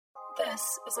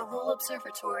This is a Wool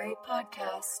Observatory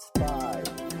podcast. 5,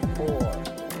 4,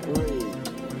 3,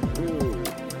 2,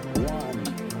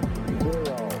 1,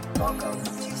 0. Welcome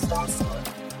to Star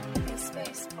Stuff, a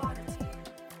space oddity.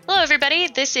 Hello, everybody.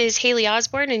 This is Haley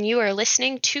Osborne, and you are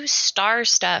listening to Star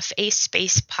Stuff, a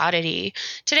space oddity.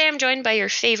 Today, I'm joined by your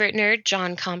favorite nerd,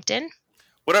 John Compton.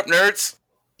 What up, nerds?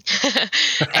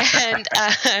 And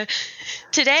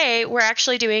today, we're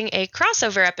actually doing a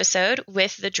crossover episode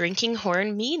with the Drinking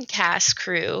Horn Meadcast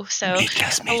crew. So,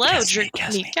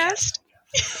 Meadcast.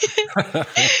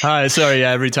 Hi, sorry.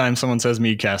 Every time someone says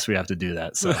Meadcast, we have to do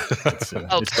that. So it's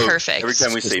perfect. Every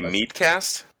time we say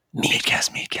Meadcast?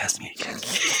 Meadcast.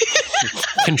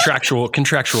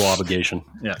 Contractual obligation.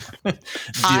 Yeah.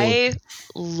 I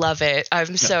love it.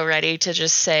 I'm so ready to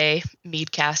just say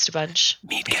Meadcast a bunch.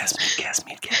 Meadcast.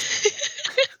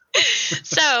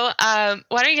 So,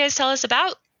 why don't you guys tell us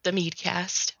about the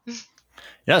Meadcast?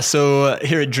 Yeah, so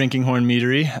here at Drinking Horn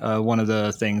Meadery, one of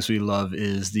the things we love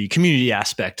is the community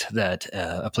aspect that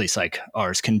a place like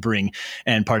ours can bring.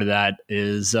 And part of that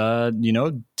is,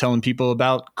 telling people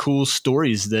about cool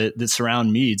stories that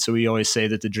surround mead. So we always say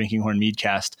that the Drinking Horn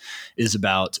Meadcast is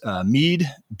about mead,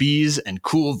 bees, and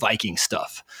cool Viking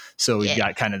stuff. So we've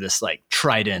got kind of this like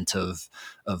trident of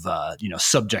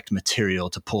subject material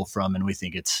to pull from, and we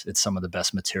think it's some of the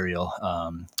best material,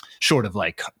 short of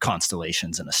like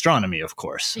constellations and astronomy, of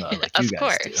course, like you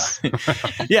guys do.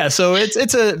 Yeah, so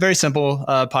it's a very simple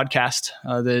podcast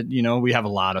that we have a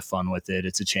lot of fun with it.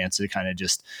 It's a chance to kind of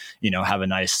just have a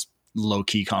nice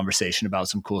low-key conversation about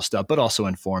some cool stuff, but also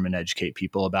inform and educate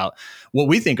people about what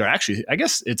we think are actually, I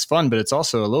guess it's fun, but it's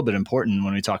also a little bit important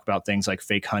when we talk about things like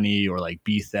fake honey or like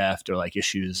bee theft or like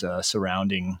issues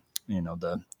surrounding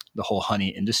the whole honey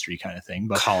industry kind of thing.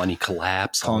 But colony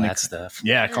collapse, all that stuff.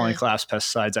 Yeah, colony collapse,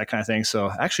 pesticides, that kind of thing.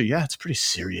 So actually, yeah, it's a pretty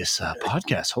serious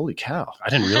podcast. Holy cow. I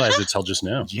didn't realize it till just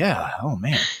now. Yeah. Oh,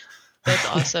 man. That's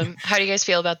awesome. How do you guys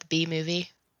feel about the bee movie?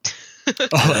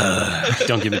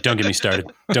 Don't get me started.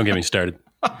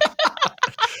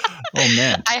 Oh,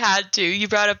 man. I had to. You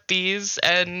brought up bees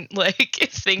and like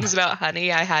things about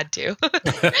honey. I had to.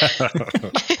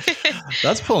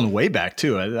 That's pulling way back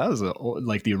too. That was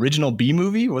like the original Bee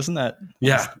movie, wasn't that?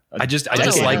 Yeah, I just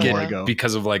like it ago.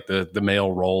 because of like the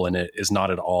male role in it is not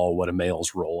at all what a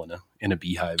male's role in a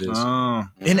beehive is.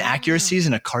 Inaccuracies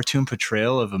in a cartoon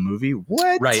portrayal of a movie.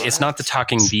 What? Right. It's not the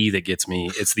talking bee that gets me.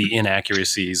 It's the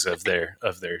inaccuracies of their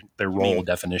role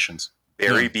definitions.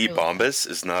 Barry B. Bombas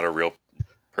is not a real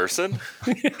person.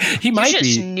 He might you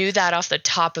just be. knew that off the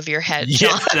top of your head,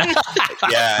 John.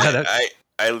 Yeah,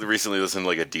 I recently listened to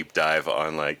like a deep dive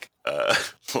on like a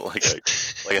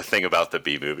thing about the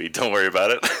Bee movie. Don't worry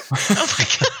about it. Oh my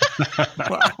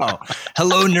god! Wow.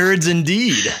 Hello, nerds,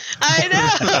 indeed. I know.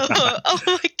 Oh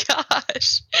my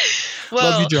gosh.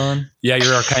 Well, Love you, John. Yeah,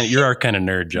 you're our kind of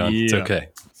nerd, John. Yeah. It's okay.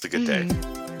 It's a good day.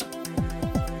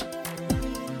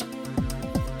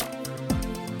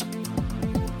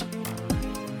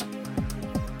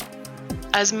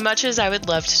 As much as I would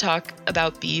love to talk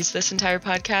about bees this entire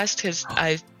podcast, because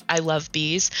I love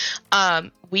bees,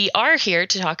 we are here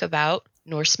to talk about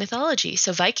Norse mythology,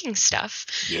 so Viking stuff.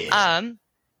 Yeah.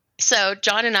 So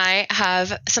John and I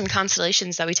have some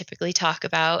constellations that we typically talk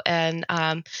about and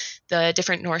the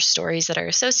different Norse stories that are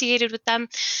associated with them.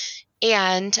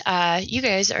 And you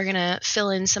guys are going to fill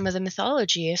in some of the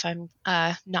mythology, if I'm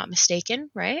not mistaken,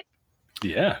 right?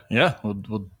 Yeah. Yeah.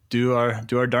 We'll do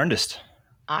our darndest.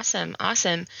 Awesome.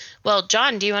 Well,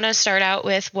 John, do you want to start out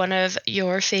with one of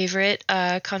your favorite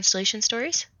constellation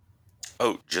stories?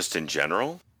 Oh, just in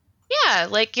general? Yeah,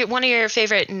 like one of your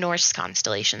favorite Norse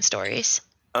constellation stories.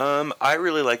 I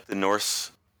really like the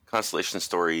Norse constellation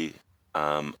story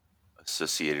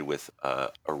associated with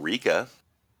Auriga.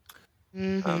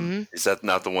 Mm-hmm. Is that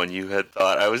not the one you had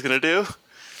thought I was going to do?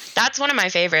 That's one of my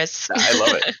favorites. I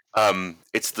love it.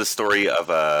 It's the story of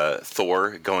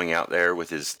Thor going out there with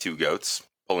his 2 goats,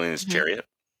 pulling his chariot,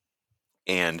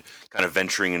 and kind of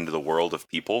venturing into the world of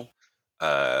people,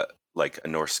 like a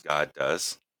Norse god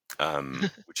does,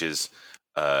 which is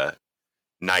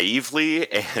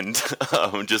naively and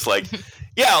just like,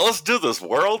 yeah, let's do this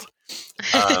world.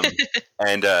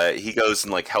 And he goes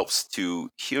and like helps 2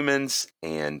 humans,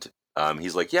 and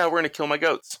he's like, yeah, we're going to kill my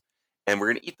goats. And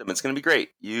we're going to eat them. It's going to be great.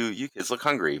 You kids look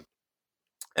hungry.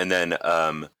 And then,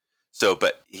 because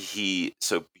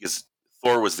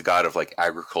Thor was the god of like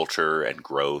agriculture and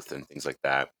growth and things like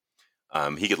that,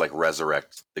 he could like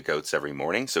resurrect the goats every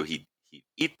morning. So he'd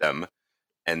eat them,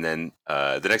 and then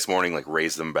the next morning like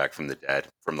raise them back from the dead,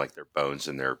 from like their bones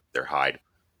and their hide.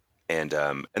 And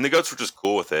the goats were just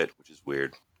cool with it, which is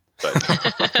weird. But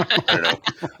I don't know.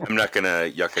 I'm not going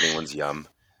to yuck anyone's yum.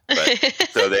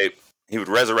 But he would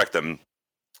resurrect them,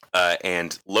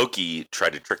 and Loki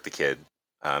tried to trick the kid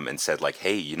and said like,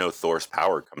 "Hey, Thor's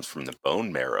power comes from the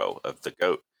bone marrow of the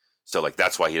goat. So like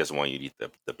that's why he doesn't want you to eat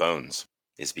the bones,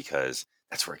 is because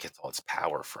that's where it gets all its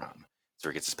power from. That's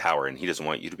where it gets its power, and he doesn't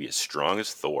want you to be as strong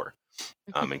as Thor,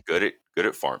 and good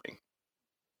at farming.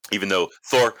 Even though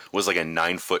Thor was like a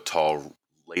 9-foot tall,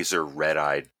 laser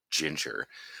red-eyed ginger,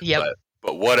 Yep.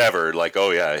 but whatever. Like,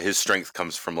 oh yeah, his strength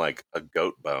comes from like a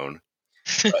goat bone."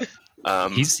 But,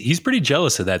 He's pretty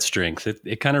jealous of that strength.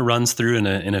 It kind of runs through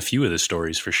in a few of the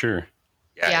stories for sure.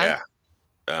 yeah.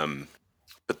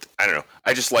 But I don't know.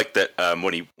 I just like that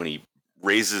when he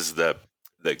raises the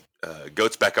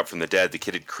goats back up from the dead, the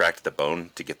kid had cracked the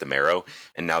bone to get the marrow,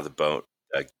 and now the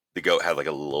goat had like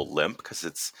a little limp because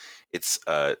its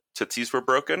tootsies were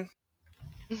broken.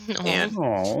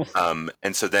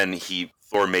 And so then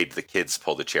Thor made the kids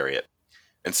pull the chariot,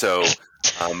 and so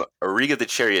Ariga the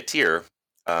charioteer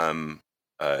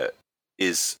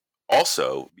is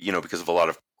also, because of a lot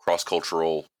of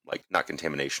cross-cultural, like not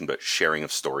contamination but sharing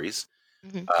of stories,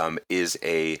 is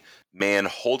a man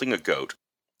holding a goat,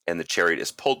 and the chariot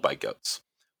is pulled by goats.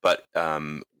 But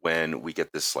when we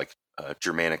get this like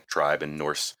Germanic tribe and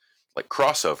Norse like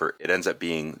crossover, it ends up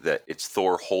being that it's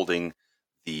Thor holding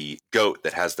the goat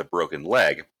that has the broken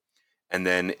leg. And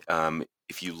then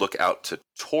if you look out to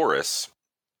Taurus,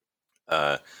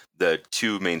 the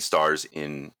two main stars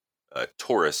in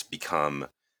Taurus become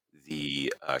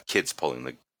the kids pulling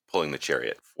the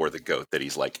chariot for the goat that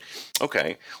he's like,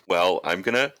 okay, well, I'm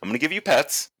gonna give you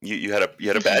pets. You had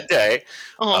a bad day.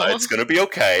 It's gonna be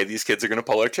okay. These kids are gonna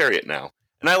pull our chariot now.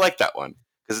 And I like that one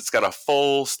because it's got a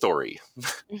full story.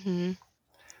 Mm-hmm.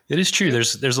 It is true.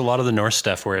 There's a lot of the Norse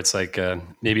stuff where it's like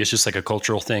maybe it's just like a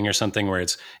cultural thing or something where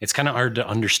it's kind of hard to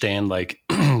understand. Like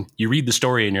you read the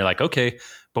story and you're like, okay,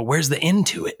 but where's the end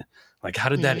to it? Like how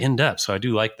did that end up? So I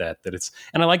do like that it's,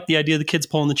 and I like the idea of the kids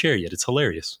pulling the chariot. It's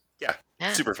hilarious. Yeah.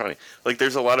 Super funny. Like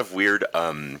there's a lot of weird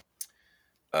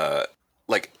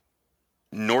like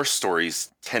Norse stories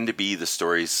tend to be the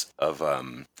stories of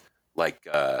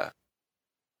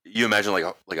you imagine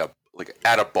like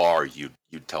at a bar you'd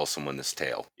tell someone this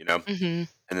tale, Mm-hmm. and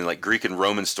then like Greek and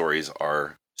Roman stories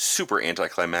are super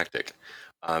anticlimactic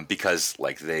because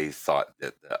like they thought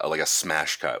that like a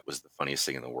smash cut was the funniest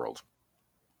thing in the world.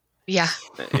 Yeah.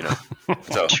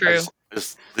 So True.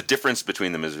 The difference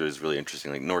between them is really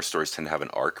interesting. Like Norse stories tend to have an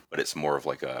arc, but it's more of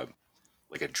like a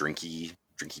drinky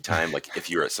time. Like if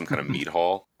you're at some kind of mead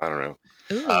hall, I don't know.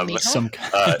 Ooh, meat hall?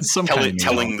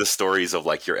 Telling the stories of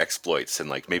like your exploits and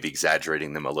like maybe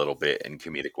exaggerating them a little bit in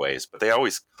comedic ways, but they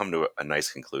always come to a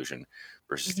nice conclusion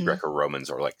versus the Greco-Romans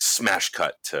or like smash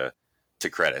cut to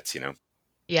credits,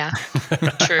 Yeah,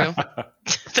 true.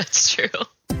 That's true.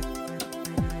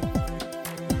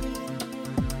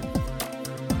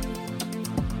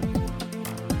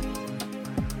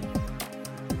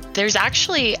 There's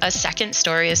actually a second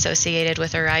story associated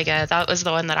with Ariga. That was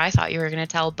the one that I thought you were going to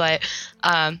tell, but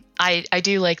I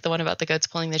do like the one about the goats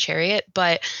pulling the chariot.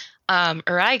 But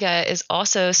Ariga is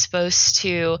also supposed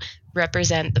to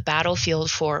represent the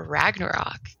battlefield for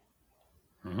Ragnarok.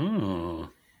 Oh.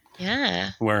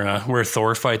 Yeah. Where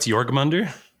Thor fights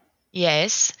Jormungandr?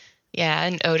 Yes. Yeah,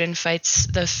 and Odin fights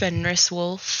the Fenris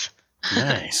wolf.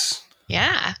 Nice.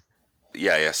 Yeah.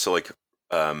 Yeah. So like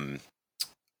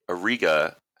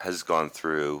Ariga has gone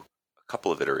through a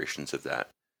couple of iterations of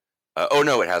that. Oh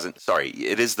no, it hasn't. Sorry,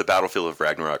 it is the battlefield of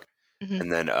Ragnarok,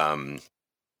 and then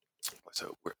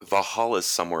so Valhalla is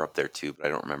somewhere up there too, but I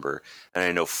don't remember. And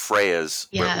I know Freya's.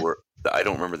 Yeah. I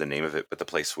don't remember the name of it, but the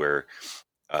place where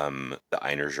the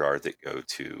Einarjar that go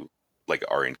to like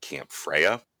are in Camp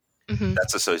Freya,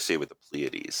 that's associated with the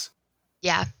Pleiades.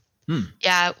 Yeah.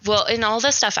 Yeah. Well, in all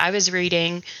the stuff I was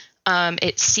reading,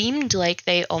 it seemed like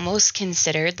they almost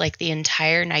considered like the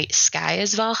entire night sky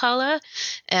as Valhalla,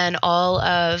 and all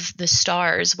of the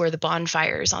stars were the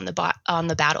bonfires on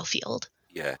the battlefield.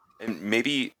 Yeah, and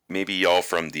maybe y'all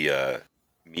from the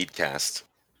Meadcast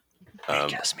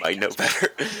might know better.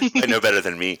 I know better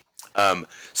than me.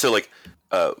 So like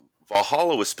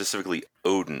Valhalla was specifically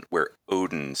Odin, where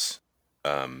Odin's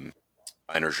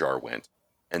Einarjar went,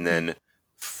 and then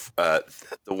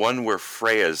the one where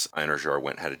Freya's Einarjar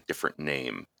went had a different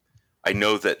name. I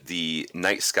know that the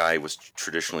night sky was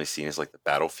traditionally seen as like the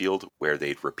battlefield where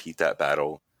they'd repeat that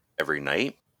battle every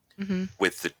night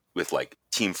with like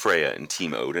Team Freya and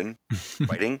Team Odin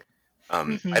fighting.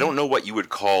 I don't know what you would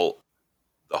call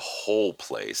the whole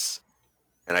place,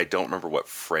 and I don't remember what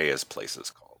Freya's place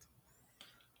is called.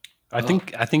 I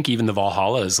think even the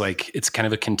Valhalla is like, it's kind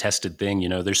of a contested thing. You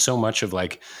know, there's so much of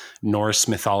like Norse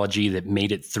mythology that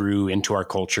made it through into our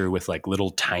culture with like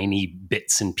little tiny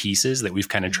bits and pieces that we've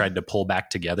kind of tried to pull back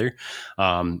together.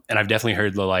 And I've definitely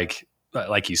heard like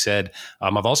you said,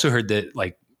 I've also heard that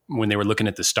like when they were looking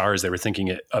at the stars, they were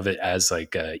thinking of it as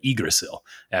like Yggdrasil,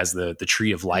 as the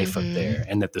tree of life up there,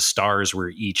 and that the stars were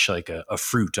each like a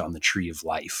fruit on the tree of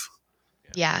life.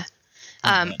 Yeah.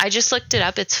 I just looked it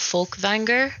up. It's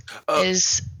Folkvanger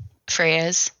is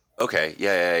Freya's. Okay.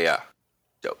 Yeah.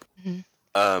 Dope.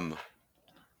 Mhm.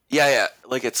 Yeah.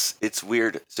 Like it's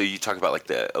weird. So you talk about like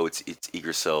it's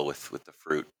Yggdrasil with the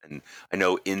fruit, and I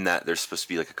know in that there's supposed to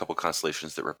be like a couple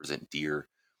constellations that represent deer,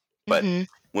 but Mhm.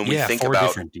 when we think 4 about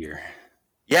different deer.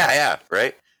 yeah,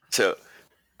 right. So,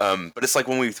 but it's like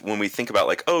when we think about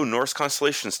like Norse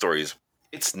constellation stories,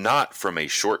 it's not from a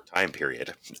short time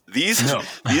period. These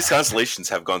constellations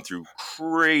have gone through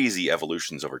crazy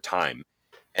evolutions over time,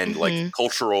 and like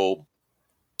cultural,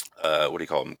 what do you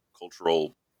call them?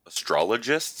 Cultural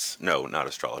astrologists? No, not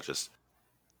astrologists.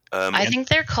 I think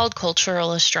they're called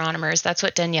cultural astronomers. That's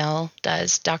what Danielle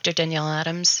does, Dr. Danielle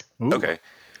Adams. Ooh. Okay.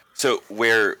 So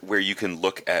where you can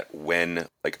look at when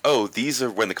like, these are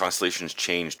when the constellations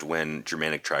changed when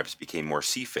Germanic tribes became more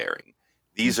seafaring.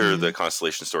 These are the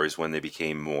constellation stories when they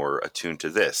became more attuned to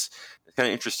this. It's kind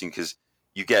of interesting because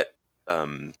you get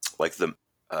like the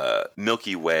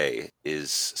Milky Way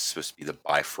is supposed to be the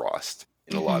Bifrost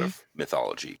in a lot of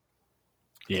mythology.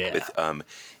 Yeah. With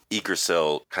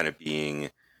Yggdrasil kind of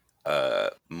being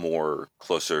more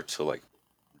closer to like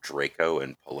Draco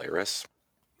and Polaris.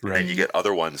 Right. And you get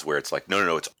other ones where it's like,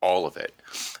 no, it's all of it.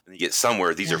 And you get some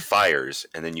where these are fires,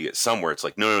 and then you get some where it's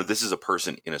like, no, this is a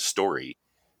person in a story.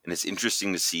 And it's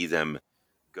interesting to see them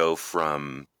go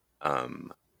from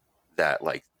that,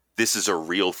 like, this is a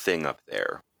real thing up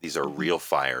there. These are real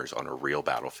fires on a real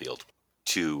battlefield.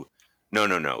 To,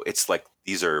 no. It's like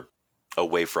these are a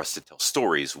way for us to tell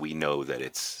stories. We know that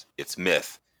it's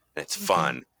myth and it's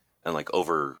fun, and like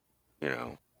over,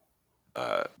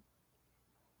 I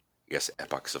guess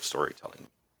epochs of storytelling.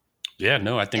 Yeah,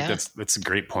 no, I think that's a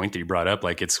great point that you brought up.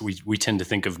 Like we tend to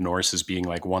think of Norse as being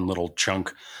like one little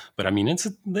chunk, but I mean,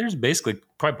 there's basically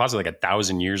quite possibly like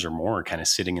 1,000 years or more kind of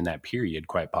sitting in that period,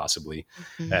 quite possibly.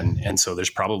 And so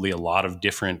there's probably a lot of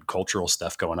different cultural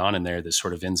stuff going on in there that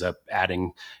sort of ends up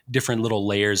adding different little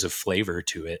layers of flavor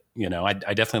to it. You know, I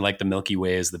definitely like the Milky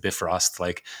Way as the Bifrost,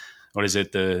 like, what is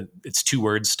it? It's 2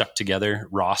 words stuck together.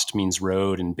 Rost means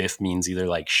road, and Biff means either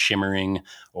like shimmering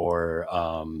or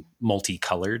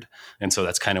multicolored. And so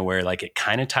that's kind of where like it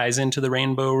kind of ties into the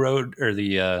rainbow road or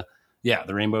the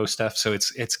rainbow stuff. So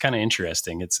it's kind of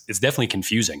interesting. It's definitely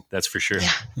confusing. That's for sure.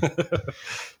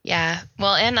 Yeah.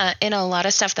 Well, and in a lot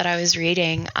of stuff that I was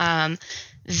reading,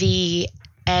 the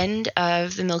end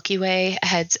of the Milky Way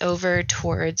heads over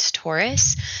towards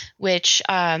Taurus, which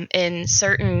in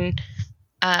certain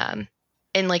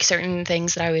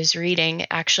things that I was reading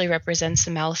actually represents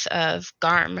the mouth of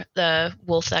Garm, the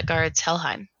wolf that guards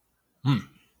Helheim.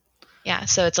 Yeah,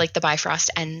 so it's like the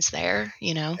Bifrost ends there,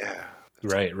 Yeah.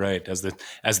 Right. As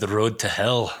the road to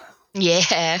hell.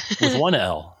 Yeah. With one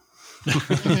L.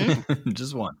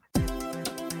 Just one.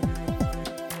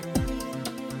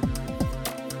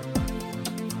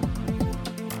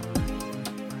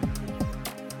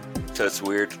 So it's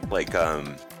weird, like,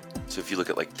 so if you look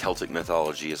at like Celtic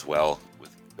mythology as well,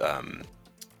 with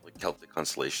like Celtic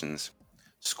constellations,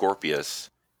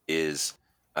 Scorpius is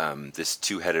this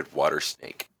 2-headed water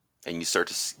snake, and you start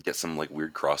to get some like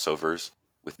weird crossovers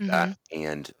with that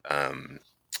and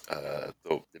the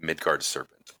Midgard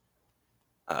serpent.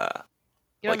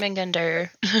 Jormungandr.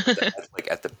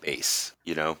 Like at the base,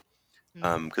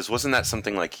 because wasn't that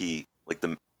something like he like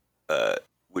the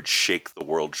would shake the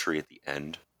world tree at the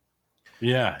end?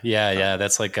 Yeah.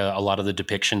 That's like a lot of the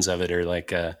depictions of it are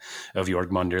like of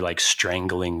Jormungandr like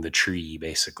strangling the tree,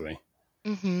 basically.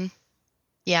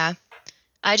 Yeah.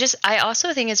 I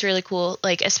also think it's really cool,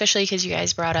 like, especially because you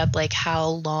guys brought up like how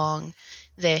long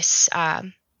this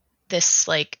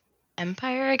like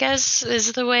empire, I guess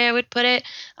is the way I would put it,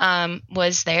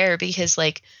 was there, because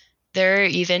like there are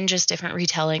even just different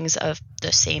retellings of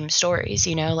the same stories,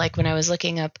 like when I was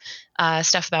looking up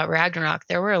stuff about Ragnarok,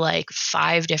 there were like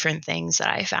 5 different things that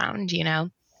I found,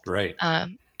 Right.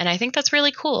 And I think that's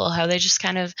really cool how they just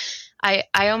kind of, I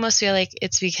almost feel like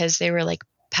it's because they were like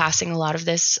passing a lot of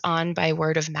this on by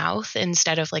word of mouth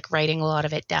instead of like writing a lot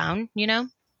of it down,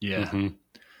 Yeah.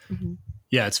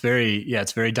 Yeah, it's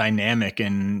very dynamic,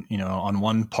 and on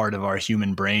one part of our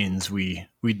human brains, we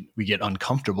get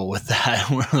uncomfortable with that.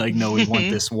 We're like, no, we want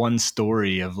this one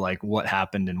story of like what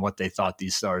happened and what they thought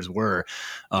these stars were.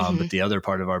 But the other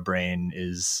part of our brain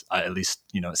is, at least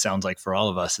it sounds like for all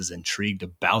of us, is intrigued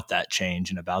about that change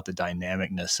and about the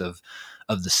dynamicness of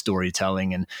the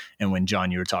storytelling. And when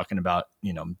John, you were talking about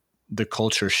the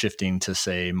culture shifting to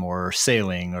say more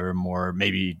sailing or more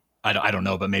maybe. I don't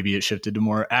know, but maybe it shifted to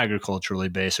more agriculturally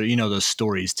based, or, those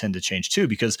stories tend to change too,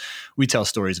 because we tell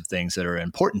stories of things that are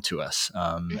important to us,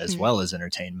 as well as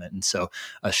entertainment. And so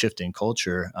a shift in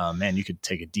culture, man, you could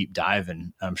take a deep dive,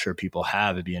 and I'm sure people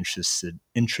have. It'd be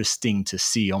interesting to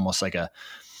see almost like a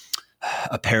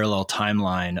parallel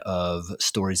timeline of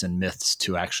stories and myths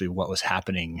to actually what was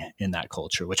happening in that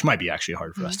culture, which might be actually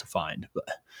hard for us to find. But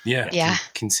Yeah.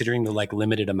 Considering the like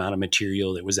limited amount of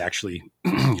material that was actually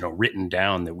written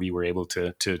down that we were able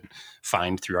to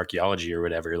find through archaeology or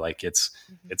whatever, like it's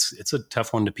a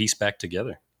tough one to piece back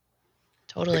together.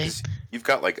 Totally. Because you've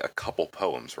got like a couple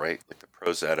poems, right? Like the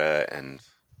Prose Edda and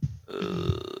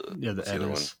the what's the other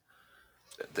one?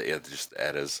 Eddas. Just the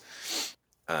Eddas.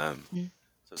 So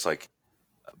it's like,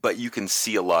 but you can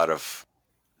see a lot of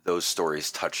those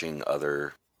stories touching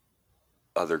other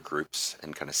groups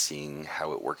and kind of seeing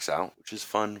how it works out, which is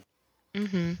fun.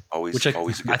 Always a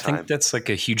good time. I think that's like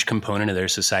a huge component of their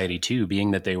society too,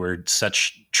 being that they were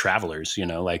such travelers.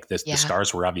 Like the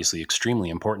stars were obviously extremely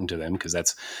important to them, because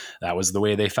that was the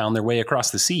way they found their way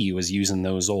across the sea, was using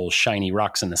those old shiny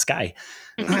rocks in the sky.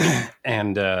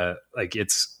 And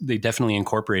they definitely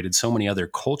incorporated so many other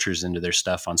cultures into their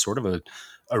stuff on sort of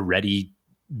a ready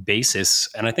basis.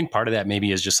 And I think part of that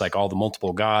maybe is just like all the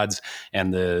multiple gods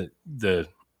and the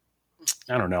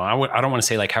I don't know. I don't want to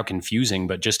say like how confusing,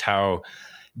 but just how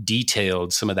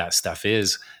detailed some of that stuff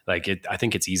is. Like I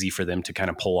think it's easy for them to kind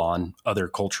of pull on other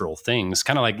cultural things,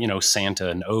 kind of like, Santa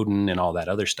and Odin and all that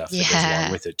other stuff that goes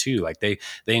along with it too. Like they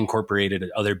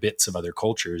incorporated other bits of other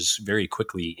cultures very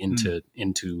quickly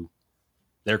into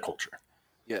their culture.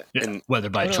 Yeah. And whether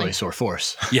by choice or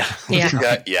force. Yeah.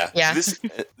 This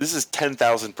is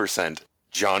 10,000%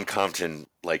 John Compton,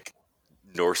 like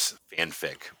Norse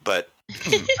fanfic, but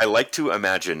I like to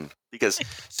imagine, because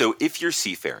so if you're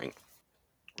seafaring,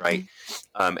 right,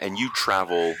 and you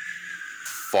travel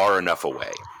far enough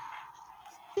away,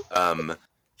 thank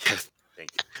you.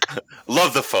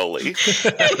 Love the Foley.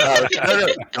 No,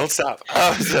 don't stop.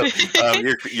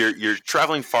 You're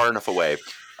traveling far enough away.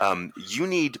 You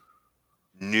need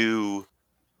new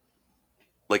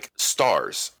like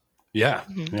stars,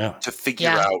 to figure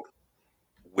out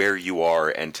where you are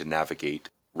and to navigate,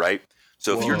 right?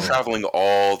 So if you're traveling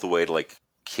all the way to like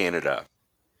Canada,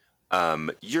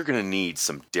 you're going to need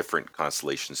some different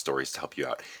constellation stories to help you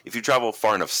out. If you travel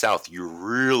far enough south, you're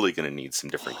really going to need some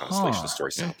different constellation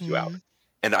stories to help you out.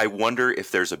 And I wonder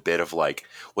if there's a bit of like,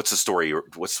 what's the story, or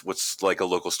what's like a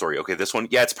local story? Okay, this one,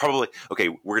 it's probably okay.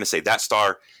 We're going to say that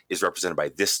star is represented by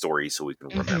this story, so we can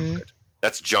remember it.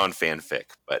 That's John fanfic,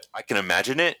 but I can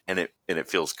imagine it, and it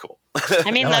feels cool. I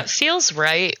mean, that feels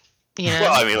right.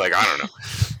 Well, I mean, like, I don't know.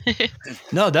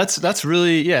 No, that's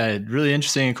really really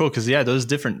interesting and cool, because those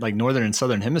different like northern and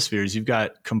southern hemispheres, you've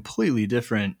got completely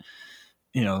different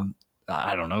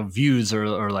I don't know, views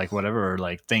or like whatever, or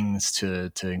like things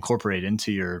to incorporate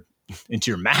into your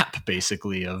map,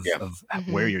 basically, of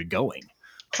where you're going.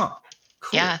 Cool.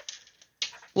 Yeah.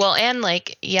 Well, and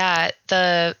like,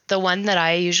 the one that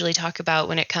I usually talk about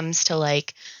when it comes to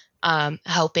like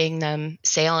helping them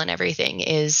sail and everything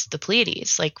is the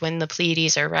Pleiades. Like when the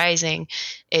Pleiades are rising,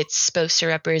 it's supposed to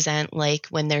represent like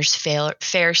when there's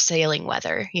fair sailing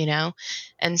weather,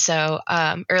 And so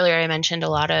earlier I mentioned a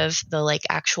lot of the like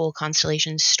actual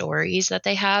constellation stories that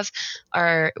they have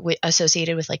are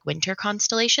associated with like winter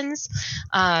constellations.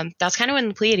 That's kind of when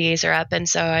the Pleiades are up. And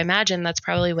so I imagine that's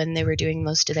probably when they were doing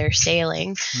most of their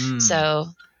sailing. So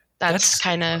that's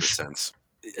kind of sense.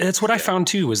 That's what I found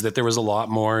too, was that there was a lot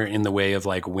more in the way of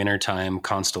like wintertime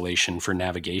constellation for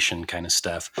navigation kind of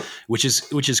stuff, which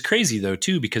is crazy though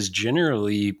too, because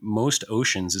generally most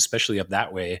oceans, especially up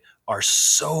that way, are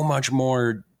so much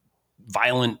more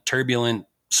violent, turbulent,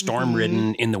 storm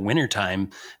ridden in the wintertime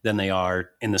than they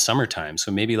are in the summertime.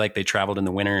 So maybe like they traveled in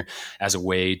the winter as a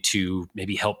way to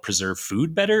maybe help preserve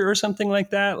food better or something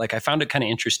like that. Like I found it kind of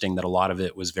interesting that a lot of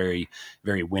it was very,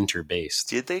 very winter based.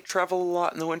 Did they travel a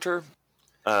lot in the winter?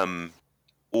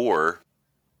 Or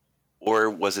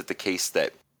was it the case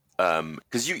that,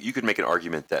 because you could make an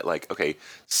argument that like, okay,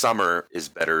 summer is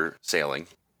better sailing,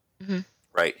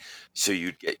 right? So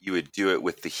you would do it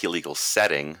with the heligal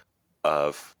setting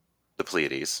of the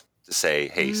Pleiades to say,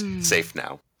 hey, it's safe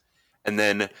now. And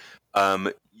then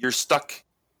you're stuck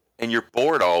and you're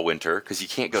bored all winter because you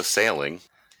can't go sailing.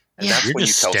 And Yeah. that's You're when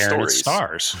just you tell staring stories. at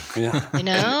stars. Yeah. You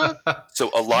know? So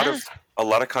a lot Yeah.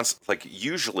 of like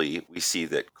usually we see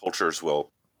that cultures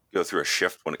will go through a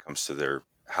shift when it comes to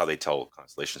how they tell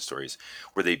constellation stories,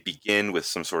 where they begin with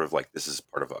some sort of like, this is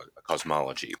part of a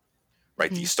cosmology,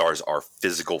 right? Mhm. These stars are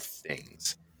physical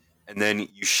things, and then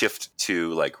you shift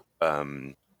to like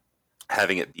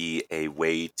having it be a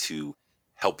way to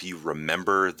help you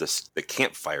remember the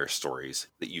campfire stories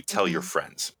that you tell your Mhm.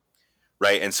 friends.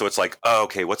 Right. And so it's like, oh,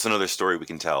 okay, what's another story we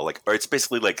can tell? Like, or it's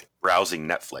basically like browsing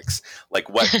Netflix. Like,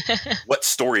 what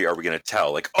story are we going to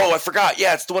tell? Like, oh, I forgot.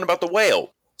 Yeah, it's the one about the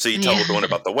whale. So you tell Yeah. the one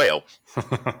about the whale.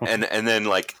 And then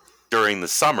like during the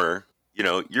summer,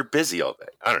 you're busy all day.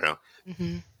 I don't know.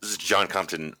 Mhm. This is John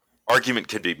Compton. Argument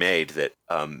could be made that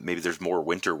maybe there's more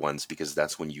winter ones because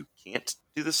that's when you can't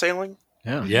do the sailing.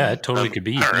 Yeah. Yeah, it totally could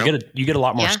be. I don't know. You get a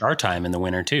lot more Yeah. star time in the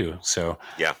winter too. So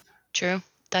Yeah. True.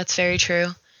 That's very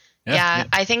true. Yeah,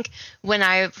 I think when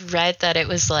I read that it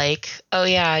was like, oh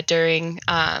yeah, during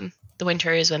the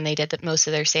winter is when they did most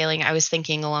of their sailing, I was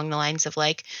thinking along the lines of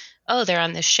like, oh, they're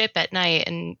on this ship at night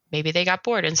and maybe they got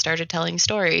bored and started telling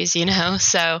stories, you know?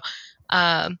 So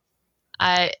um,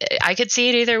 I could see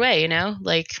it either way, you know?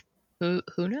 Like who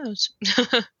knows?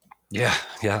 yeah.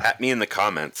 At me in the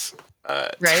comments.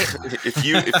 Right? if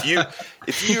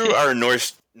you are a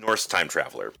Norse time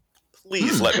traveler,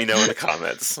 please let me know in the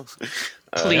comments.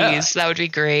 Please, that would be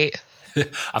great.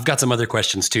 I've got some other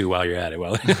questions too while you're at it.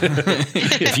 Well,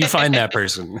 if you find that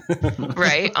person.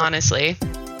 Right, honestly.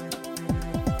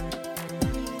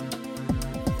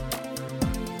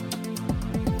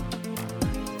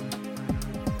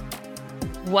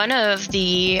 One of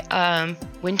the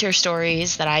winter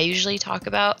stories that I usually talk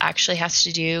about actually has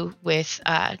to do with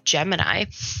Gemini.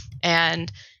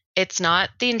 And it's not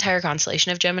the entire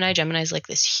constellation of Gemini. Gemini is like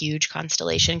this huge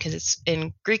constellation because it's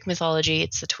in Greek mythology,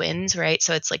 it's the twins, right?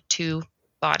 So it's like two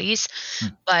bodies.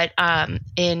 But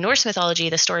in Norse mythology,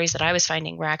 the stories that I was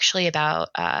finding were actually about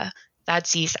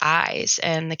Thadsee's eyes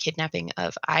and the kidnapping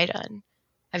of Idun.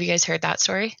 Have you guys heard that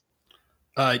story?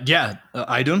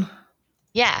 Idun.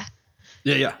 Yeah.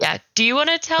 Yeah. Do you want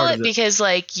to tell Part it? of it. Because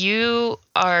like you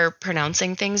are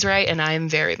pronouncing things right, and I'm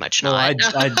very much Well,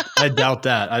 not. I doubt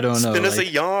that. I don't know. Spin us a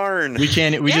Like, yarn. we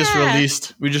can't. We just Yeah.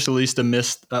 released a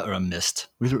mist or a mist.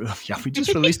 We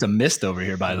just released a mist over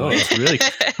here. By the way, it's really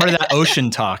part of that ocean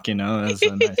talk. That's nice.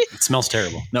 It smells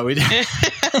terrible. No, we didn't.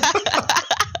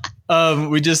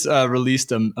 We just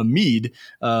released a mead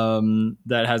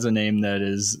that has a name that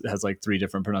has like 3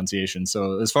 different pronunciations.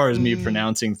 So as far as me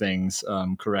pronouncing things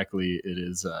correctly, it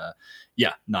is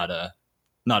not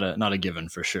a given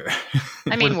for sure.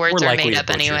 I mean, We're words are likely made to up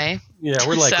butcher. anyway. Yeah,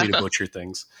 we're likely So- to butcher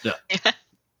things. Yeah.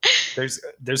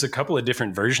 There's a couple of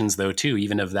different versions though too,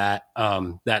 even of that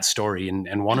story,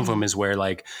 and one of them is where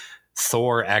like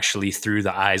Thor actually threw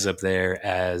the eyes up there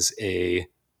as a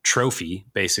trophy,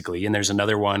 basically, and there's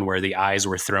another one where the eyes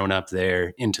were thrown up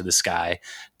there into the sky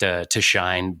to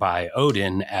shine by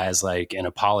Odin as like an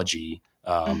apology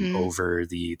over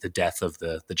the death of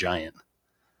the giant.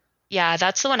 Yeah,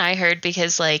 that's the one I heard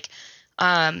because like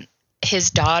his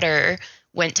daughter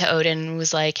went to Odin and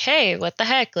was like, hey, what the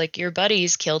heck? Like your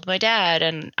buddies killed my dad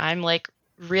and I'm like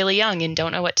really young and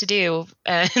don't know what to do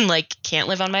and like can't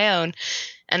live on my own.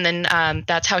 And then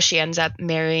that's how she ends up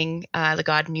marrying the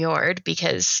god Njord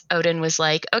because Odin was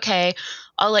like, okay,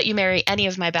 I'll let you marry any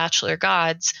of my bachelor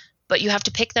gods, but you have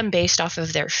to pick them based off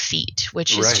of their feet,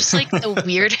 which is just like the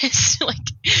weirdest, like,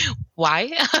 why?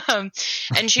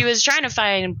 And she was trying to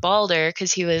find Balder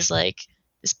because he was like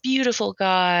this beautiful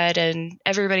god and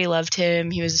everybody loved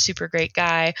him. He was a super great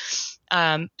guy.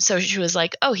 So she was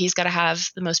like, oh, he's got to have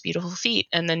the most beautiful feet.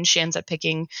 And then she ends up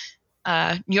picking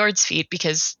Njord's feet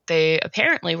because they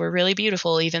apparently were really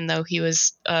beautiful, even though he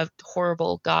was a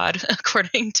horrible god,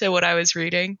 according to what I was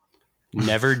reading.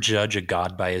 Never judge a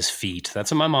god by his feet.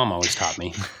 That's what my mom always taught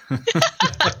me.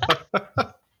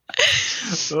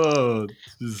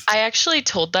 I actually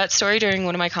told that story during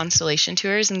one of my constellation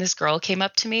tours, and this girl came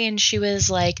up to me and she was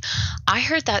like, I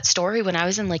heard that story when I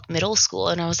was in like middle school.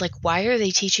 And I was like, why are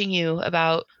they teaching you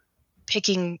about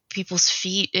picking people's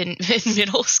feet in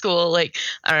middle school? Like,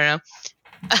 I don't know.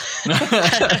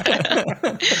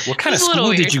 What kind of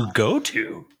school did you go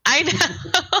to? I know.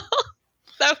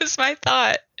 That was my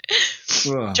thought.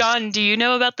 John, do you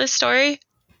know about this story?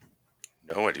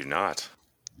 No, I do not.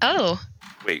 Oh.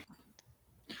 Wait.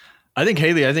 I think,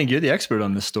 Haley, you're the expert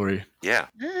on this story. Yeah.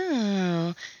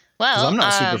 Oh. Well, I'm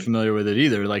not super familiar with it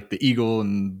either. Like the eagle,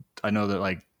 and I know that,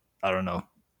 like, I don't know.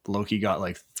 Loki got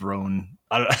like thrown.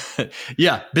 I don't,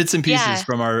 yeah, bits and pieces Yeah.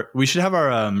 from we should have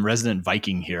our resident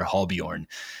Viking here, Halbjorn,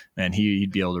 and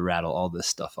he'd be able to rattle all this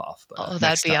stuff off. But, Oh, that'd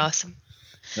next be time. awesome.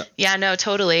 Yeah. Yeah, no,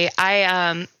 totally.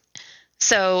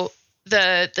 So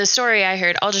the story I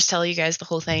heard, I'll just tell you guys the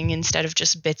whole thing instead of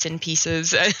just bits and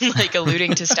pieces and like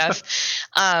alluding to stuff.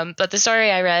 But the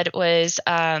story I read was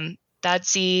that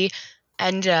Z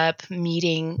ended up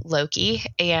meeting Loki,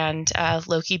 and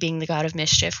Loki, being the god of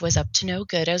mischief, was up to no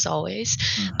good as always.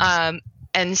 Mhm.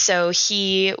 And so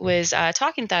he was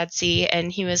talking to Thatzi,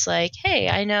 and he was like, "Hey,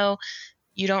 I know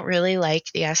you don't really like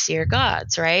the Aesir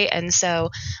gods, right?" And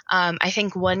so I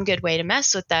think one good way to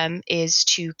mess with them is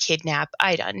to kidnap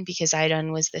Idun, because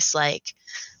Idun was this like,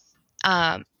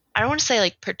 I don't want to say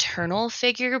like paternal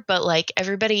figure, but like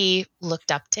everybody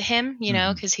looked up to him, you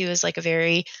know, Mhm. because he was like a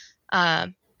very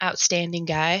outstanding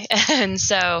guy. And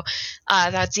so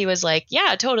Thatzi was like,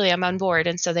 "Yeah, totally, I'm on board."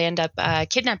 And so they end up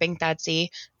kidnapping Thatzi,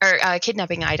 or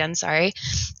kidnapping Idun, sorry.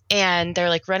 And they're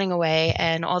like running away,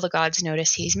 and all the gods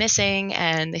notice he's missing,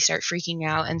 and they start freaking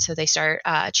out. And so they start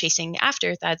chasing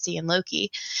after Thatzi and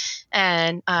Loki.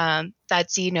 And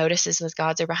Thatzi notices the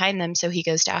gods are behind them, so he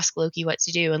goes to ask Loki what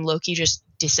to do, and Loki just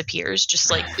disappears, just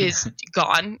like is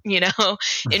gone, you know,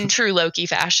 in true Loki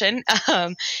fashion.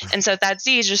 And so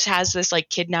Thatzi just has this like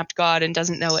kidnapped god and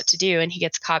doesn't know what to do, and he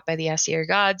gets caught by the Aesir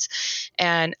gods,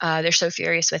 and they're so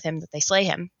furious with him that they slay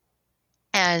him.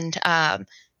 And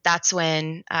that's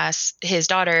when his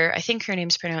daughter, I think her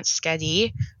name's pronounced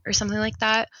Skadi or something like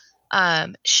that,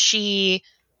 she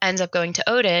ends up going to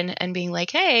Odin and being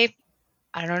like, "Hey,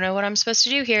 I don't know what I'm supposed to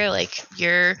do here. Like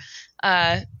your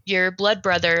blood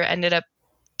brother ended up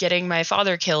getting my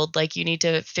father killed. Like, you need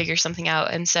to figure something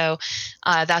out." And so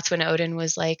that's when Odin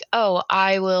was like, "Oh,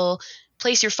 I will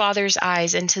place your father's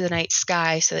eyes into the night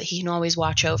sky so that he can always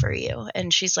watch over you."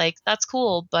 And she's like, "That's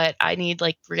cool, but I need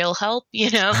like real help, you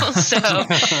know?" So,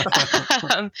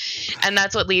 and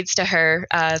that's what leads to her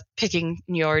picking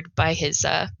Njord by his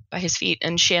feet.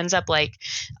 And she ends up like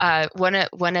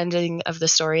one ending of the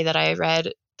story that I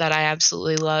read that I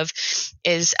absolutely love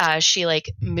is she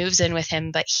like moves in with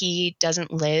him, but he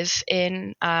doesn't live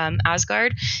in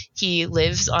Asgard. He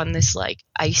lives on this like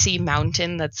icy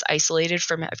mountain that's isolated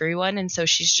from everyone, and so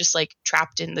she's just like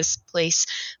trapped in this place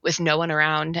with no one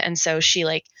around. And so she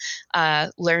like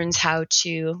learns how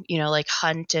to, you know, like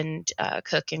hunt and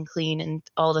cook and clean and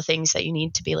all the things that you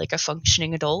need to be like a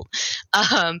functioning adult.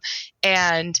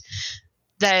 And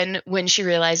then when she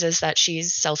realizes that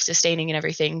she's self-sustaining and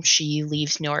everything, she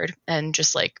leaves Njord and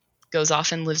just like goes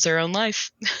off and lives her own life.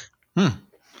 Yeah.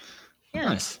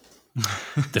 Nice.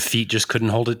 The feet just couldn't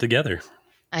hold it together.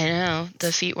 I know,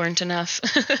 the feet weren't enough.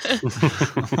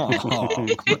 Oh,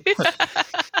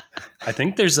 I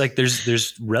think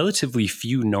there's relatively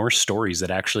few Norse stories that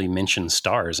actually mention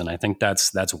stars, and I think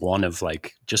that's one of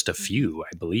like just a few,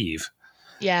 I believe.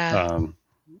 Yeah.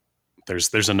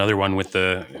 There's another one with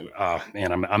the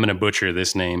man, I'm going to butcher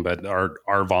this name, but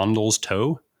Arvondal's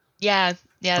toe. Yeah.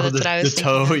 Yeah, that's what I was the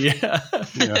thinking toe,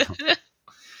 of. yeah.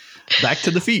 Back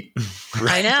to the feet.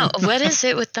 I know. What is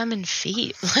it with them and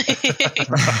feet?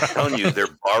 I'm telling you, they're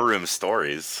barroom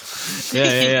stories.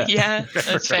 Yeah. Yeah,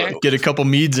 that's fair. Get a couple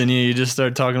meads in you just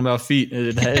start talking about feet.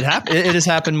 It has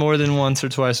happened more than once or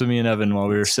twice with me and Evan while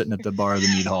we were sitting at the bar of the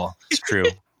mead hall. It's true.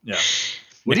 Yeah.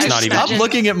 It's not even. Stop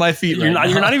looking at my feet. You're right not.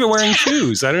 now. You're not even wearing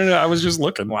shoes. I don't know. I was just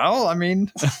looking. Well, I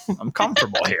mean, I'm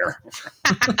comfortable here.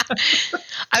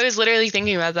 I was literally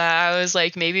thinking about that. I was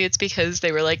like, maybe it's because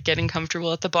they were like getting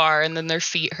comfortable at the bar and then their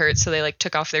feet hurt, so they like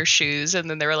took off their shoes, and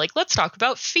then they were like, let's talk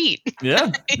about feet.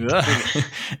 Yeah.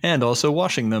 And also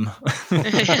washing them.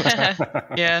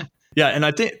 Yeah. Yeah, and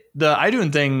I think the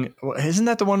Idun thing, isn't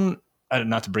that the one?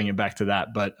 Not to bring it back to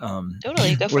that, but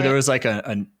Totally, go for where there it. was like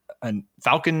a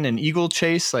falcon and eagle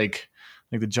chase, like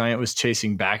the giant was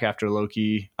chasing back after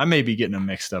Loki. I may be getting them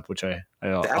mixed up, which I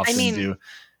often do.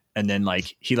 And then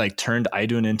like he like turned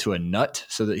Idun into a nut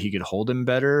so that he could hold him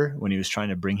better when he was trying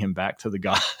to bring him back to the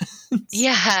gods.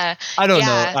 Yeah. I don't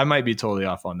Yeah. know. I might be totally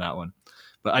off on that one,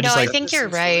 but I No, just I like think you're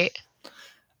right.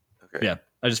 Okay. yeah.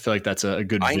 I just feel like that's a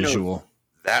good I know visual.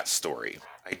 that story.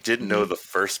 I didn't know the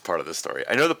first part of the story.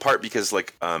 I know the part because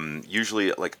like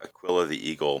usually like Aquila the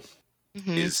eagle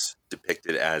Mhm. is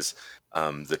depicted as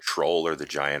the troll or the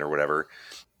giant or whatever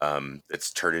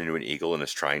that's turned into an eagle and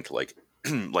is trying to like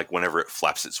like whenever it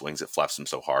flaps its wings, it flaps them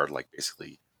so hard, like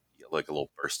basically like a little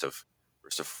burst of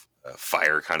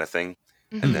fire kind of thing.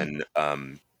 Mhm. And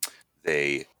then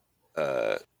they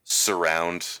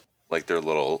surround like their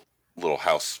little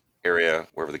house area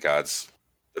wherever the gods,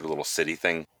 their little city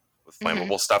thing with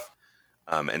flammable stuff.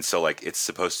 And so like it's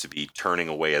supposed to be turning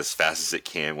away as fast as it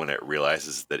can when it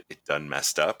realizes that it done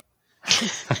messed up.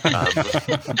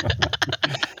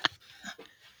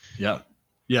 Yeah.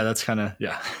 Yeah, that's kind of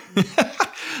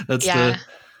that's Yeah.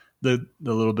 the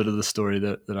little bit of the story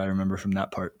that I remember from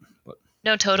that part. But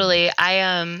No, totally.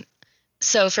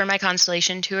 So for my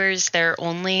constellation tours, they're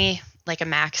only like a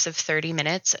max of 30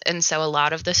 minutes. And so a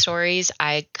lot of the stories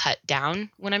I cut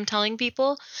down when I'm telling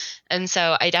people. And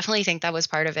so I definitely think that was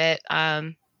part of it.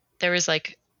 There was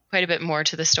like quite a bit more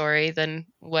to the story than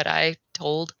what I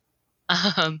told.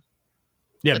 yeah, but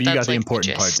you got that's the like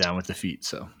important part gist. down with the feet,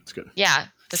 so it's good. Yeah,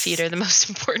 the feet are the most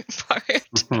important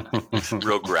part.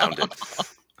 Real grounded.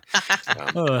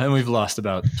 And we've lost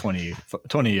about 20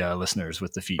 listeners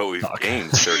with the feet But we've talk. gained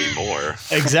 30 more.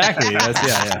 Exactly.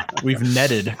 Yeah. We've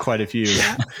netted quite a few.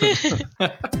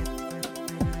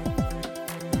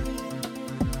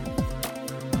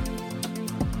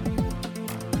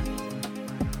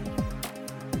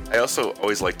 I also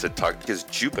always like to talk because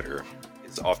Jupiter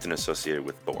is often associated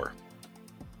with Thor.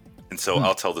 And so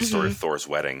I'll tell the story of Thor's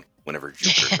wedding whenever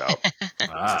Jupiter's out.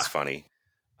 It's funny.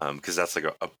 Because that's like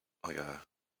a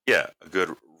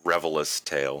good revelous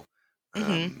tale.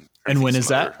 Mhm. And when is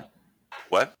that?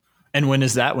 What? And when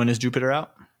is that? When is Jupiter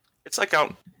out? It's like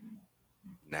out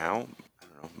now. I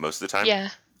don't know. Most of the time.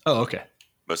 Yeah. Oh, okay.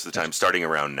 Most of the time, starting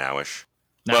around nowish.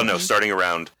 Now. Well, no, starting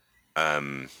around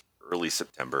early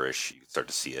September-ish. You can start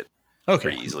to see it pretty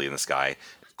Okay. easily in the sky.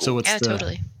 Cool. So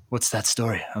Totally. what's that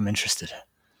story? I'm interested.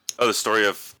 Oh, the story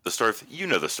of you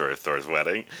know the story of Thor's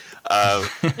wedding.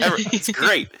 It's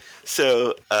great.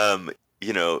 So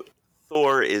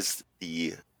Thor is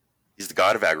he's the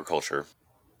god of agriculture,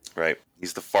 right?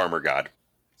 He's the farmer god.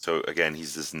 So again,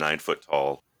 he's this 9 foot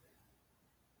tall,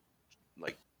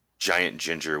 like giant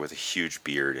ginger with a huge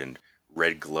beard and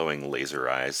red glowing laser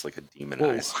eyes, like a demon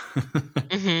eyes.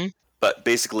 Mm-hmm. But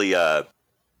basically,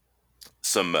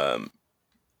 some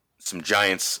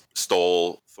giants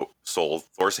stole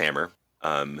Thor's hammer.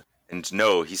 And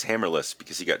no, he's hammerless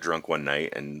because he got drunk one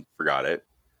night and forgot it.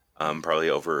 Probably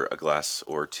over a glass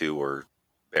or two or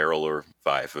barrel or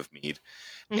 5 of mead,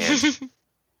 and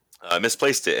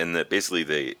misplaced it. And that basically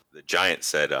the giant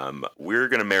said, "We're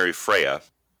gonna marry Freya.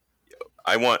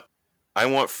 I want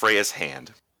Freya's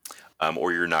hand,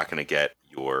 or you're not gonna get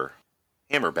your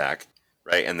hammer back."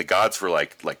 Right, and the gods were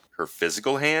like her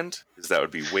physical hand, because that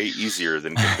would be way easier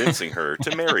than convincing her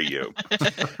to marry you.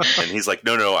 And he's like,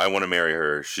 no, I want to marry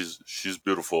her. She's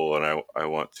beautiful, and I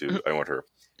want her.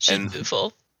 She's And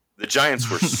beautiful. the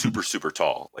giants were super super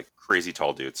tall, like crazy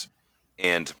tall dudes,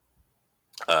 and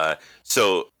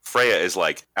so Freya is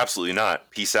like, absolutely not.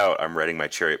 Peace out. I'm riding my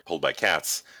chariot pulled by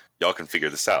cats. Y'all can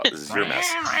figure this out. This is your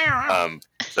mess.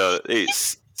 So they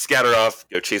scatter off,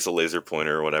 go chase a laser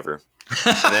pointer or whatever.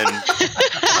 And then,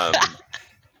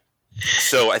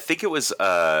 so I think it was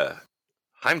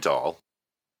Heimdall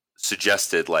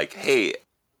suggested, like, hey,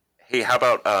 how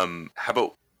about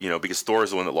because Thor is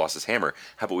the one that lost his hammer,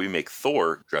 how about we make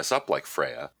Thor dress up like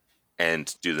Freya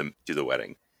and do the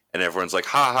wedding? And everyone's like,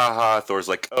 ha ha ha. Thor's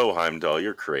like, oh, Heimdall,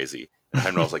 you're crazy. And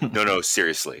Heimdall's like, no,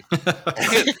 seriously.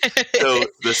 So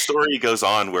the story goes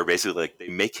on where basically like they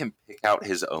make him pick out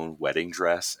his own wedding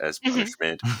dress as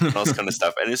punishment and all this kind of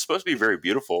stuff. And it's supposed to be very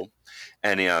beautiful.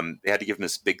 And they had to give him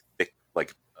this big, thick,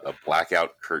 like a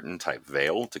blackout curtain type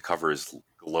veil to cover his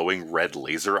glowing red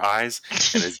laser eyes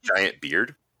and his giant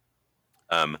beard.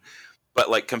 But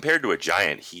like compared to a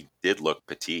giant, he did look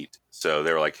petite. So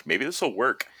they were like, maybe this will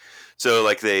work. So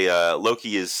like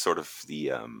Loki is sort of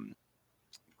the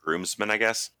groomsman, I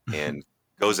guess, and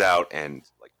goes out and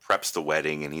like preps the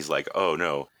wedding, and he's like, oh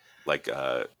no, like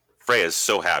Freya's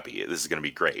so happy, this is gonna be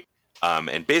great,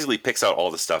 and basically picks out all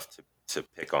the stuff to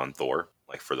pick on Thor,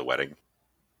 like for the wedding.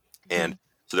 And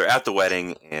so they're at the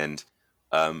wedding, and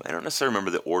I don't necessarily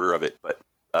remember the order of it, but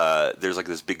there's like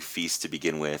this big feast to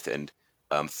begin with, and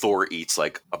Thor eats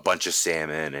like a bunch of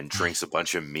salmon and drinks a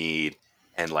bunch of mead,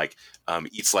 and like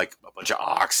eats like a bunch of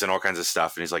ox and all kinds of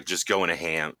stuff, and he's like just going to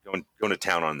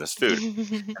town on this food.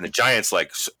 And the giant's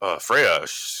like, Freya,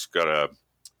 she's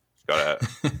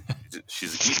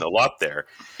eating a lot there.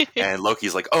 And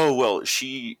Loki's like, oh well,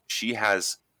 she's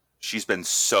been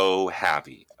so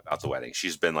happy about the wedding.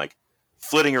 She's been like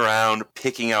flitting around,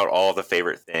 picking out all the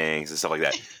favorite things and stuff like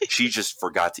that. She just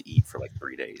forgot to eat for like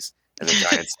 3 days. And the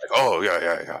giant's like, oh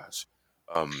yeah.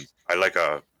 I like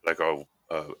a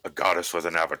goddess with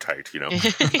an appetite, you know.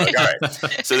 Like, all right.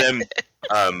 So then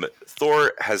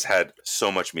Thor has had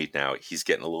so much meat now, he's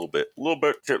getting a little bit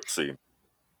tipsy.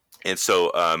 And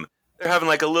so they're having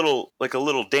like a little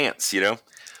dance, you know,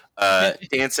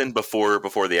 dancing before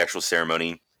the actual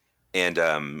ceremony. And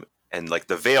and like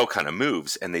the veil kind of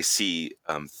moves, and they see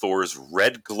Thor's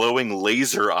red glowing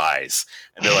laser eyes,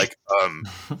 and they're like,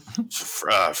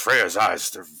 Freya's eyes,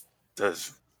 they're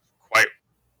quite,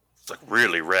 it's like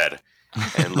really red.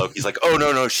 And Loki's like, oh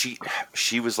no,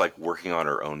 she was like working on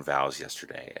her own vows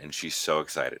yesterday, and she's so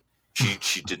excited.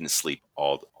 She didn't sleep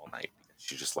all night.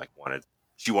 She just like wanted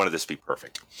this to be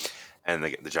perfect. And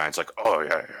the giant's like, oh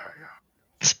yeah.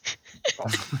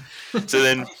 Awesome. So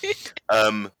then,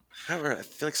 I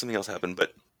feel like something else happened,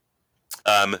 but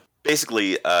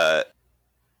basically,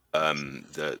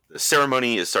 the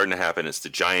ceremony is starting to happen. It's the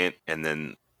giant, and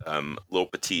then little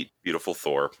petite, beautiful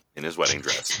Thor in his wedding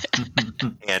dress,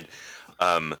 and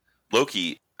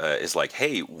Loki is like,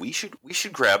 hey, we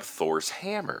should grab Thor's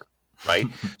hammer, right?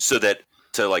 So that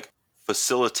to like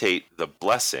facilitate the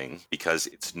blessing, because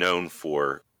it's known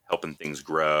for helping things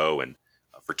grow and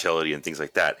fertility and things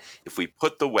like that. If we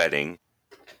put the wedding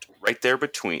right there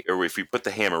between, or if we put the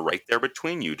hammer right there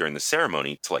between you during the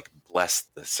ceremony to like bless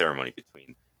the ceremony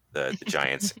between the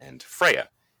giants and Freya,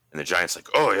 and the giant's like,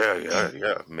 oh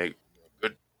yeah, make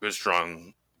good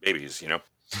strong babies,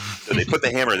 So they put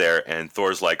the hammer there, and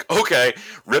Thor's like, okay,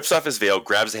 rips off his veil,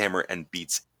 grabs the hammer, and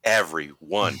beats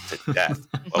everyone to death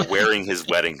while wearing his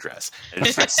wedding dress, and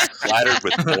just gets splattered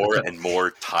with more and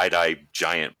more tie-dye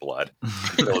giant blood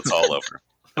until it's all over.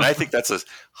 And I think that's a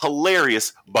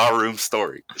hilarious barroom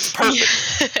story. It's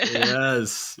perfect.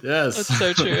 Yes. That's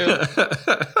so true.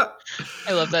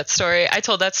 I love that story. I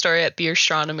told that story at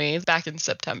Beerstronomy back in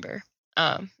September.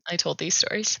 I told these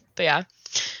stories, but yeah.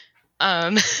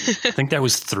 I think that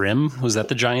was Thrym. Was that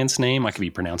the giant's name? I could be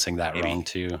pronouncing that Maybe. wrong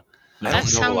too. I That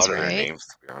don't know a lot sounds of their right. names,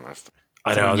 to be honest.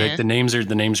 I know Yeah. the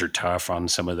names are tough on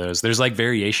some of those. There's like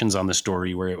variations on the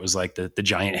story where it was like the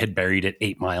giant had buried it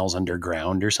 8 miles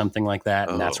underground or something like that,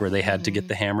 and that's where they had to get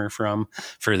the hammer from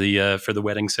for the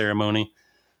wedding ceremony.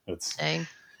 Dang.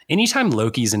 Anytime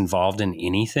Loki's involved in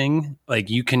anything, like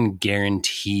you can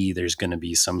guarantee there's going to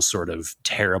be some sort of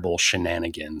terrible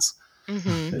shenanigans.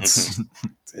 Mm-hmm.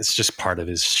 It's just part of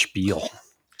his spiel.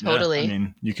 Totally. I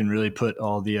mean, you can really put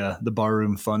all the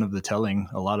barroom fun of the telling,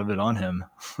 a lot of it on him.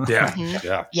 Yeah, Mhm.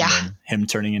 yeah. Yeah. And then him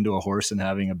turning into a horse and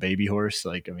having a baby horse.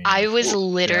 Like, I mean, I was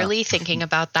literally thinking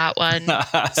about that one.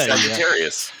 yeah.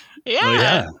 Sagittarius. Yeah. Oh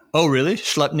yeah. Oh, really?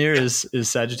 Schleppnir is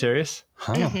Sagittarius.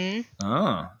 Huh. Mhm.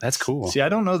 Oh, That's cool. See, I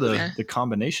don't know the Yeah. the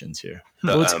combinations here.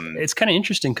 Well, Um, it's kind of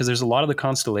interesting because there's a lot of the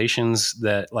constellations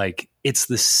that like it's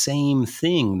the same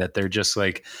thing that they're just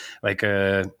like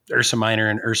Ursa Minor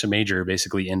and Ursa Major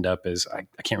basically end up as I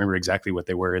can't remember exactly what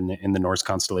they were in the Norse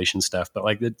constellation stuff, but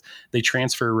like they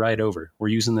transfer right over. We're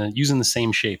using the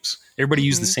same shapes. Everybody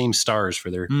used the same stars for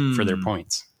their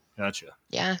points. Gotcha.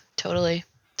 Yeah, totally.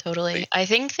 I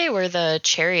think they were the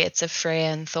chariots of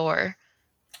Freya and Thor,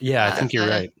 Yeah, I think you're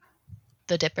right.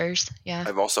 the dippers. Yeah.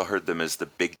 I've also heard them as the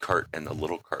big cart and the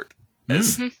little cart,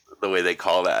 as the way they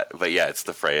call that. But yeah, it's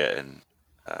the Freya and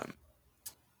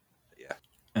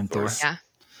And Thor. Thor's, Yeah.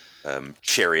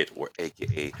 chariot, or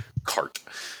AKA cart.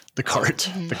 The cart.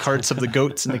 The carts of the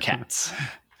goats and the cats.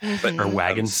 But Or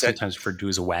wagon, Sag- sometimes referred to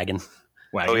as a wagon.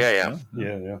 Wagon. Oh yeah.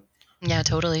 Yeah. Yeah,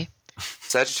 totally.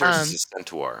 Sagittarius is a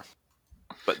centaur,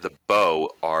 but the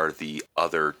bow are the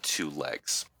other 2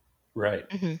 legs. Right.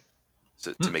 Mm-hmm.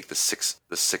 So to make the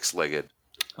six-legged.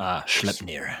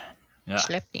 Schleppnir. Yeah.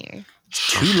 Schleppnir.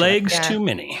 2 legs Yeah. too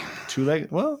many. 2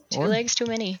 legs. Well, 2 legs too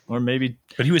many. or maybe,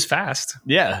 But he was fast.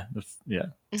 yeah. Yeah.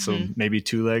 So Mhm. maybe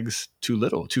 2 legs too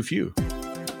little, too few.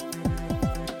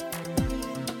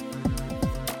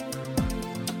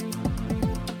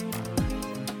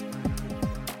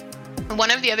 One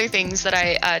of the other things that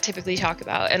I typically talk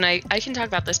about, and I can talk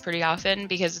about this pretty often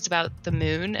because it's about the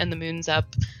moon, and the moon's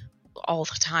up all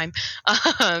the time.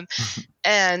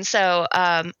 And so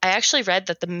I actually read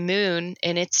that the moon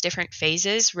in its different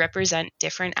phases represent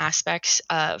different aspects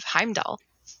of Heimdall.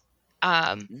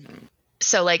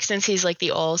 So like since he's like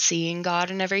the all-seeing god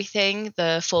and everything,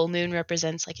 the full moon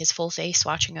represents like his full face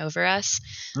watching over us.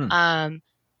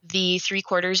 The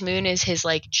 3/4 moon is his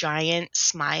like giant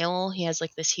smile. He has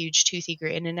like this huge toothy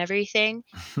grin and everything.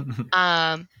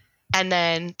 And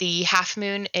then the half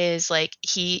moon is like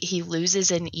he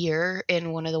loses an ear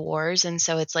in one of the wars, and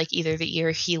so it's like either the ear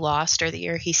he lost or the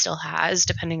ear he still has,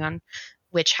 depending on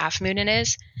which half moon it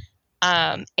is.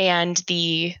 And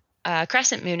the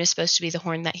crescent moon is supposed to be the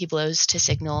horn that he blows to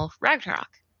signal Ragnarok.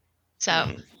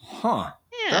 So Huh.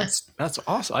 yeah, That's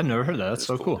awesome. I've never heard that. That's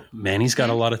so cool. Man, he's got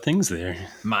a lot of things there.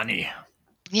 Money. I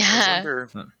yeah, wonder,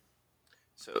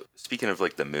 so speaking of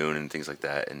like the moon and things like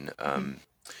that, and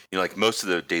like most of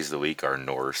the days of the week are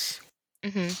Norse.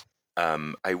 hmm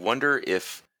I wonder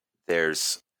if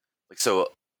there's like,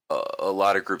 so a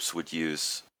lot of groups would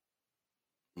use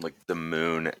like the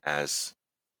moon as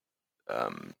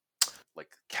like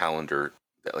calendar,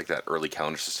 like that early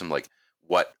calendar system, like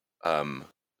what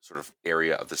sort of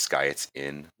area of the sky it's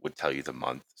in would tell you the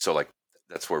month. So like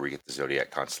that's where we get the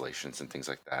zodiac constellations and things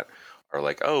like that. Are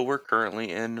like, oh, we're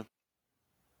currently in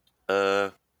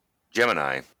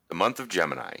Gemini, the month of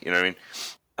Gemini. You know what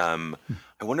I mean?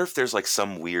 I wonder if there's like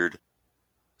some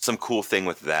cool thing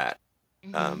with that.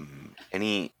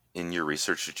 Any in your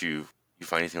research did you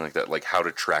find anything like that, like how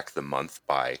to track the month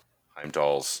by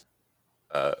Heimdall's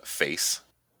face?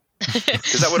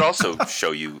 Because that would also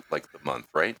show you like the month,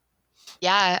 right?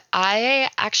 Yeah, I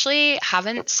actually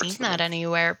haven't What's seen the that month?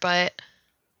 anywhere, but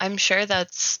I'm sure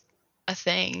that's a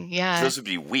thing. Yeah. Those would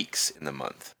be weeks in the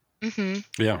month,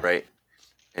 Yeah. right?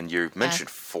 And you mentioned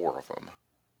 4 of them,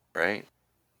 right?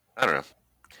 I don't know.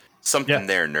 Something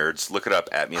there, nerds. Look it up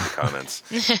at me in the comments.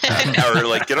 Or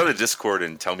like get on the Discord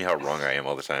and tell me how wrong I am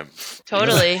all the time.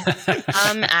 Totally.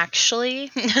 Actually.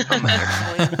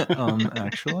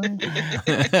 Actually.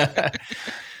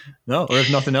 No, or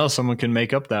if nothing else, someone can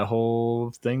make up that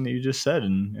whole thing that you just said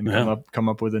and come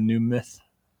up with a new myth.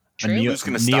 True. A Who's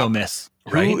gonna stop myth. us,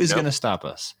 right? Who is Nope. going to stop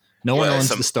us? No one owns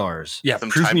the stars. Yeah, Some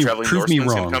prove time me traveling Norseman's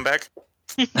wrong. gonna come back.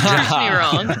 Prove me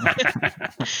wrong.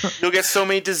 You'll get so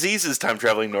many diseases, time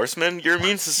traveling Norseman. Your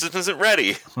immune system isn't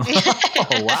ready.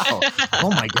 Oh wow! Oh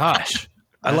my gosh!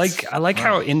 I like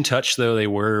how in touch though they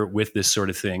were with this sort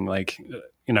of thing. Like,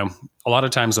 a lot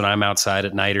of times when I'm outside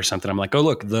at night or something, I'm like, oh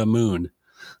look, the moon.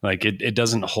 Like it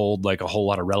doesn't hold like a whole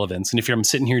lot of relevance. And if I'm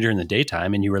sitting here during the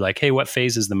daytime and you were like, hey, what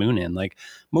phase is the moon in? Like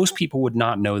most people would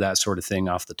not know that sort of thing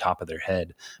off the top of their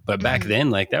head. But back then,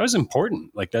 like that was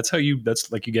important. Like that's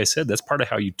like you guys said, that's part of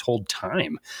how you told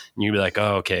time. And you'd be like,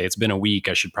 oh, okay, it's been a week.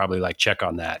 I should probably like check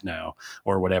on that now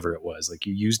or whatever it was. Like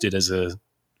you used it as a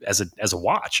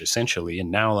watch essentially. And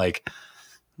now like,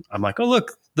 I'm like, oh,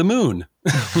 look, the moon.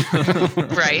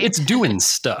 Right. It's doing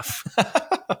stuff.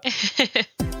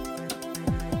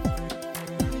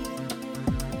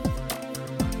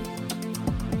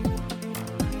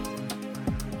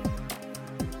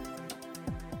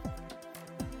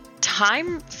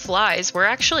 Time flies. We're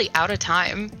actually out of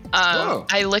time.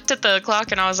 I looked at the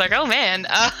clock and I was like, oh man,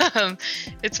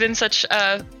 it's been such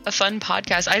a fun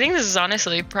podcast. I think this is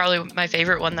honestly probably my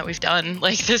favorite one that we've done.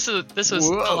 Like this was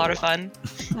a lot of fun.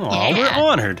 Aw, Yeah. We're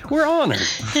honored. We're honored.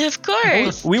 Of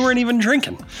course. We weren't even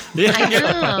drinking. I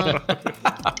know.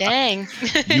 Dang.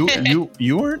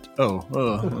 You weren't?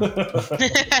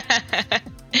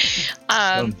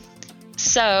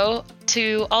 So,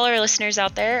 to all our listeners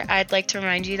out there, I'd like to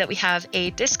remind you that we have a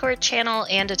Discord channel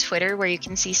and a Twitter where you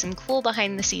can see some cool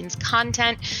behind-the-scenes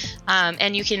content.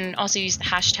 And you can also use the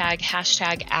hashtag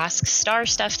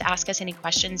AskStarStuff to ask us any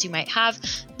questions you might have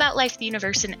about life, the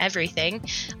universe, and everything.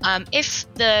 If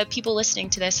the people listening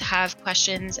to this have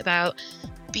questions about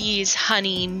bees,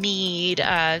 honey, mead,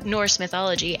 Norse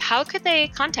mythology, how could they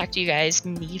contact you guys?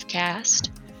 Meadcast?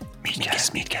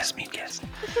 Meadcast.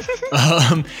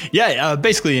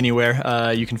 Basically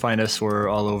anywhere. You can find us. We're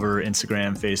all over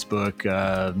Instagram, Facebook,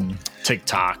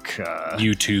 TikTok,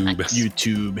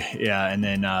 YouTube. Yeah. And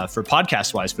then for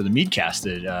podcast wise, for the Meadcast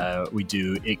that we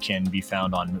do, it can be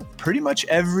found on pretty much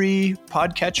every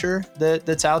podcatcher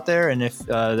that's out there. And if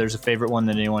there's a favorite one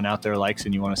that anyone out there likes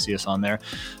and you want to see us on there,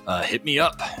 hit me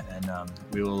up and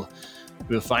we'll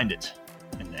find it.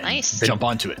 And Nice. jump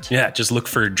onto it. Yeah, just look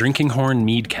for Drinking Horn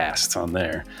Meadcasts on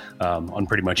there, on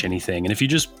pretty much anything. And if you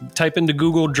just type into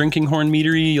Google Drinking Horn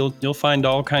Meadery, you'll find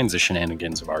all kinds of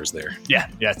shenanigans of ours there. Yeah.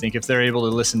 I think if they're able to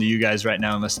listen to you guys right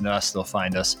now and listen to us, they'll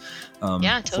find us.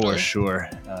 Yeah, totally. For sure.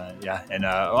 And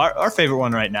our favorite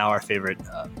one right now, our favorite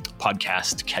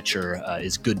podcast catcher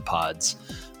is Good Pods.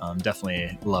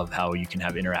 Definitely love how you can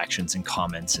have interactions and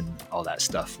comments and all that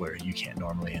stuff where you can't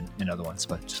normally in other ones,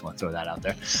 but just want to throw that out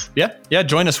there. Yeah,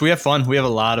 join us. We have fun. We have a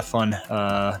lot of fun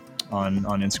on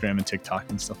Instagram and TikTok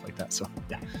and stuff like that. So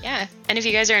Yeah. And if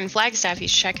you guys are in Flagstaff, you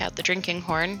should check out the Drinking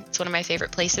Horn. It's one of my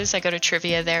favorite places. I go to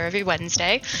trivia there every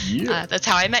Wednesday. Yeah. That's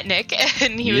how I met Nick.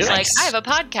 And he was like, Yes. I have a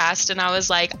podcast. And I was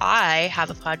like, I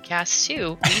have a podcast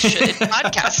too. We should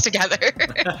podcast together.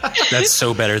 That's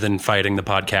so better than fighting the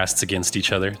podcasts against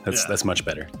each other. That's much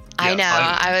better. I know.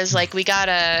 I was like, we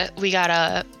gotta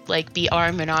like be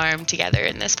arm in arm together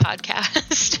in this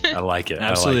podcast. I like it.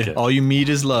 Absolutely. I like it. All you need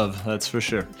is love. That's for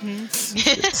sure. I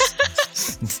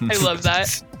love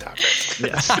that.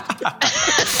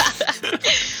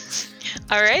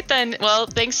 All right, then. Well,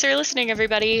 thanks for listening,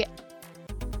 everybody.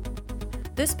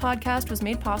 This podcast was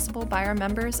made possible by our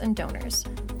members and donors.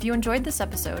 If you enjoyed this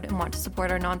episode and want to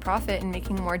support our nonprofit in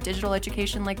making more digital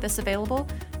education like this available,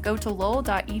 go to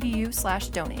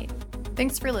lowell.edu/donate.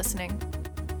 Thanks for listening.